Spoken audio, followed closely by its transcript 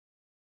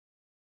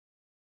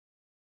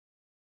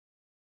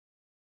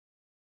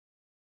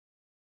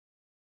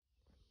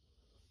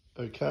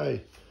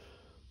Okay,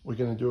 we're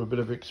going to do a bit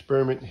of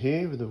experiment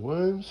here with the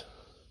worms,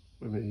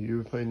 with the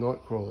European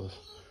night crawlers.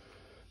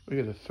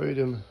 We're going to feed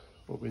them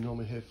what we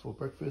normally have for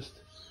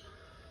breakfast,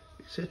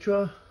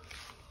 etc.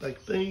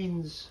 Baked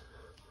beans,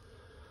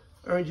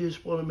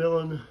 oranges,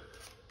 watermelon.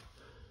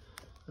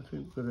 I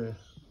think we've got an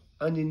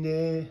onion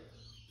there,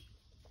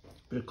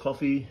 bit of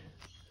coffee,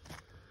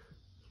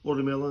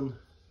 watermelon,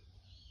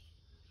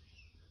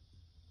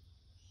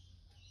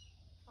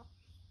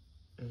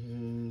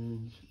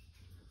 and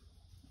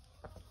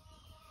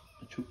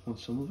the chook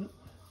wants some of it.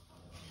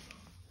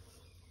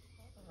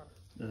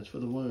 No, it's for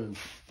the worms.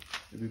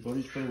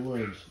 Everybody's for the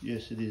worms.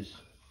 Yes, it is.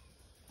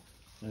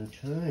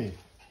 Okay.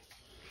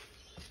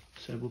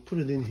 So we'll put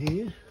it in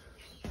here.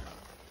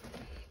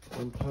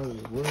 One part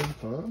of the worm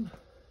farm.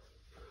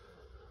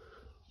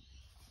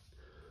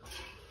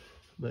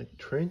 Make a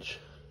trench.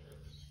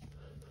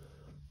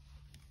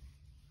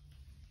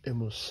 And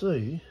we'll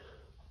see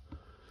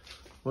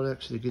what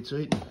actually gets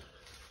eaten.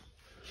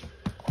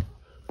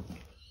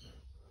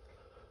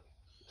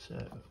 So,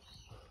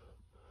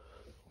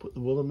 put the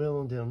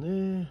watermelon down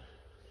there.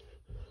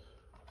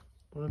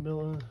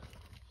 Watermelon.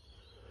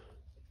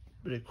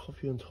 Bit of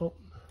coffee on top.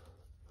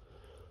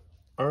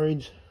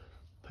 Orange.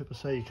 People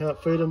say you can't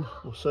feed them.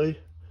 We'll see.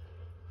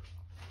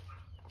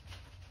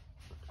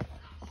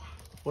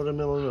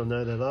 Watermelon, I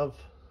know they love.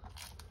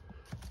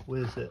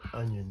 Where's that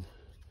onion?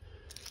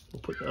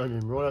 We'll put the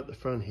onion right up the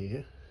front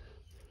here.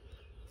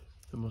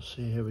 And we'll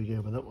see how we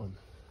go with that one.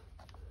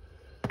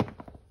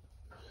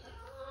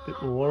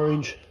 Bit more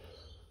orange.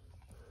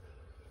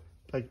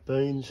 Baked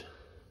beans.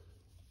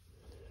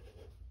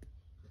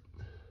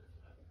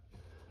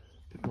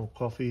 Bit more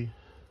coffee.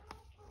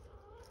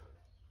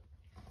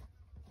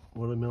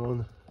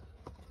 Watermelon.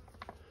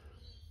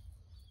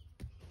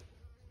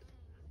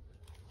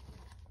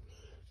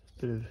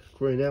 Bit of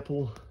green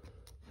apple.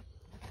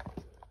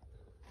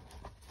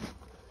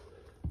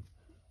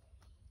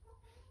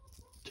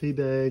 Tea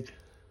bag.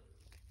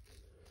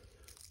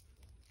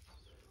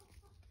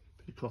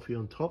 Bit of coffee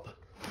on top.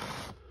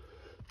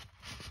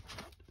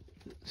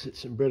 Set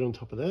some bread on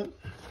top of that.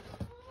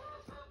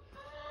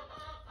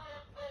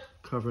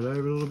 Cover it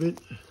over a little bit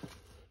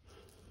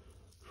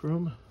for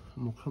them,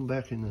 and we'll come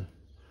back in a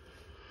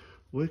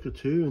week or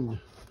two and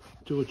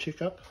do a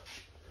check-up.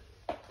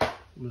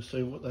 We'll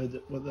see what they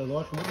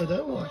like and what they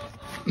don't like.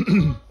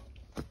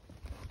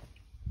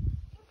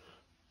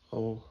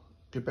 I'll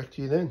get back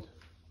to you then.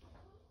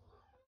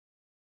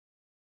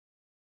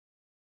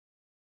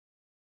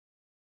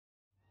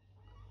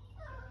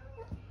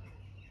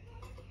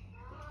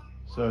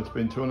 So it's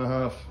been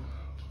 2.5,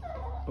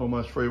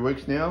 almost 3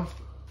 weeks now.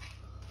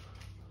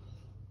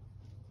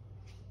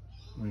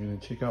 We're going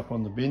to check up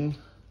on the bin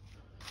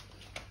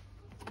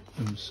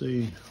and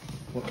see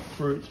what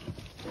fruit,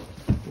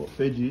 what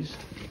veggies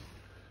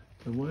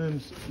the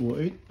worms will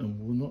eat and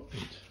will not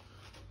eat.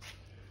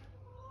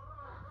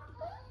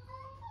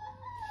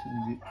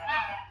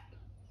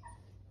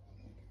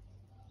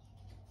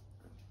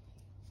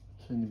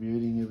 Seem to be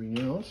eating everything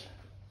else.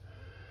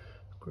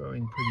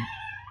 Growing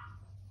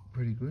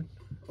pretty good.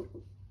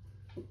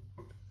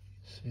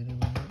 Setting on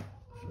that,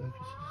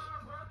 focuses.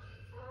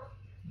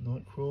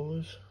 Night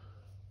crawlers.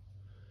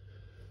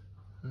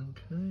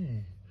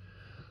 Okay.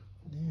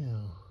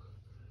 Now,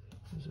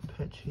 there's a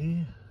patch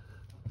here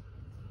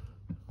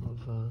of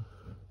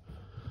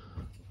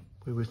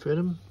where we fed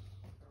them.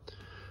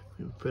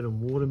 We fed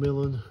them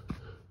watermelon.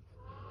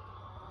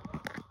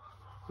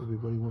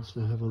 Everybody wants to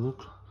have a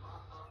look.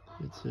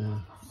 It's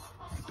a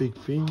big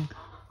thing.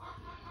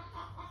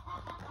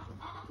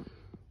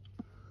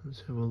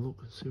 Let's have a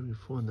look and see if we can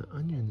find the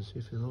onions,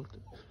 if they like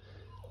it.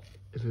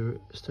 If they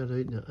start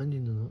eating the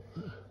onion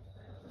or not.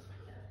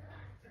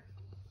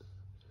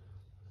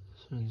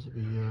 Seems to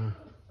be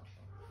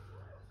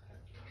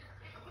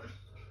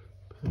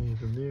paying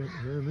them there at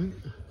the moment.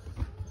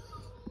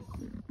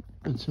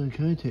 It's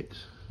okay,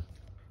 Tex.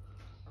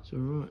 It's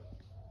alright.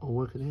 I'll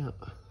work it out.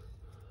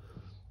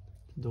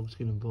 The dogs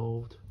get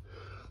involved.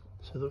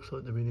 So it looks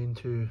like they've been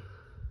into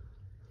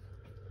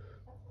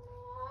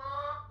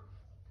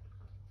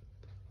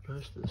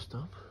most of the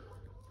stuff.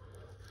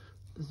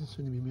 Doesn't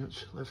seem to be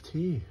much left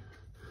here.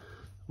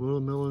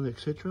 Watermelon,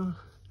 etc.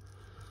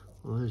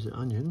 Well, there's the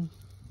onion.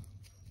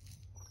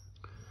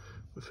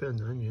 We found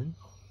the onion.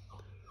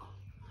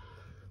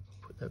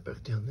 Put that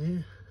back down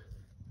there.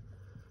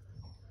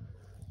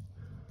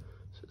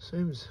 So it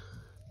seems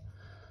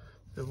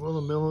the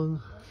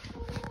watermelon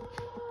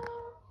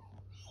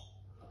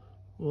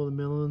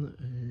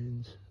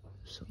and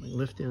something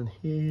left down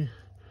here.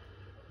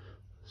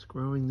 It's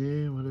growing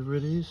there, whatever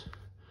it is.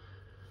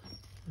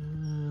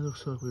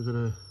 Looks like we've got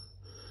a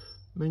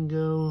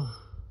mango,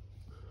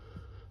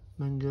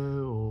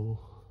 or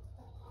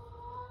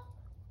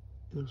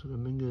it looks like a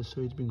mango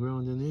seed's been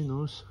growing down there.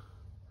 Nice.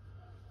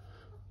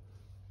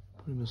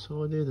 Put them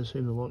aside there. They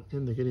seem to like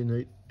them. They get in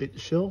and eat the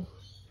shell.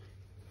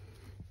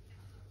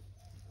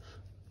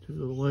 Do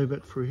it all the way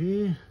back through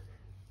here.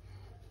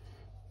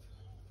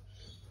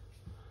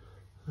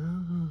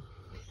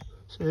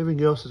 So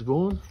everything else is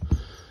gone.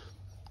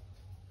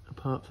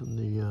 apart from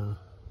the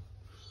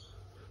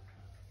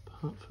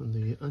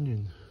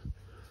onion,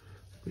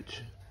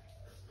 which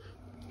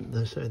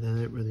they say they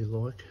don't really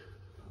like.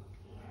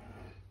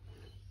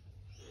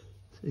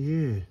 So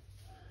yeah,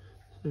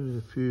 there was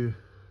a few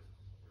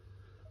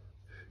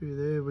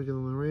there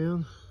wiggling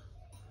around,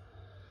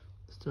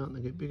 starting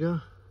to get bigger.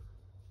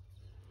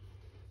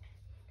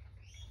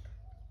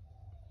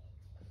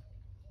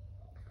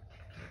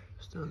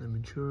 Starting to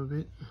mature a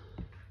bit.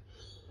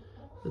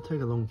 They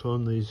take a long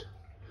time, these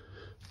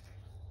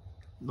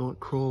night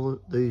crawler,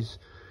 these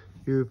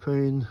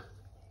European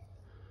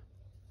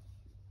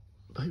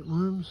bait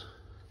worms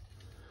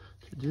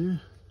to do.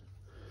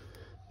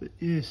 But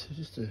yes,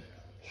 just a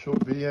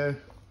short video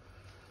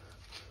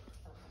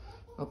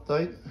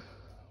update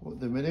what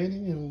they've been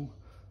eating and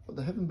what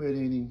they haven't been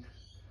eating.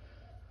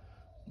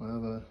 My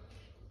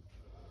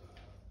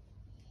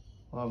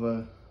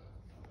other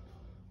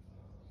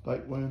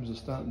bait worms are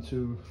starting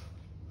to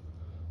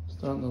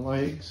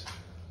lay eggs.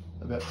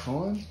 About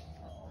time.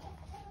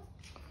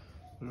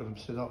 We've got them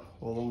set up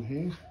all along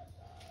here.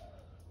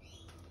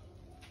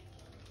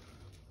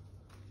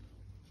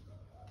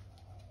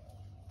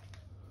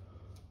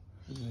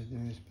 And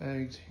there's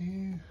bags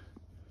here.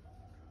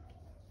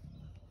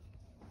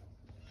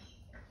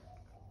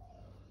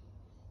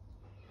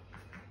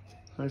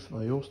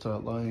 Hopefully they all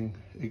start laying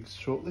eggs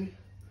shortly.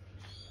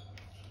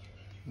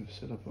 We've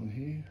set up on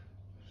here.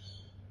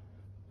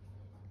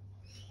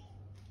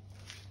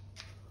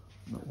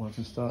 That way I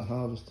can start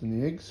harvesting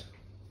the eggs.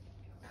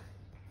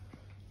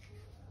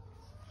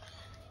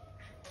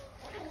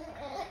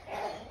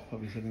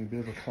 Probably having a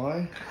bit of a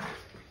play.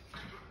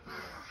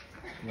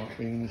 Like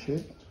being in the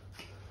shed.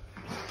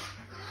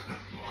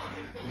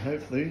 And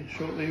hopefully,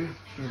 shortly,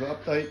 we'll have an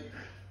update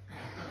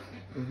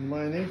with them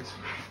laying eggs.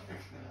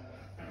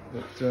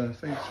 But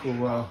thanks for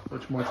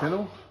watching my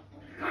channel.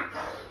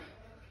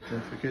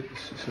 Don't forget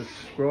to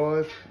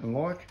subscribe and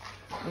like.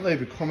 And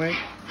leave a comment.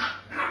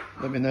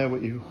 Let me know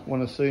what you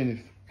want to see in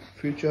the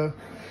future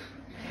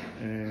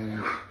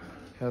and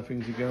how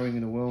things are going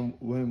in the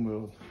worm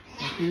world.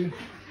 Thank you.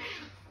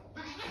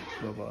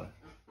 Bye bye.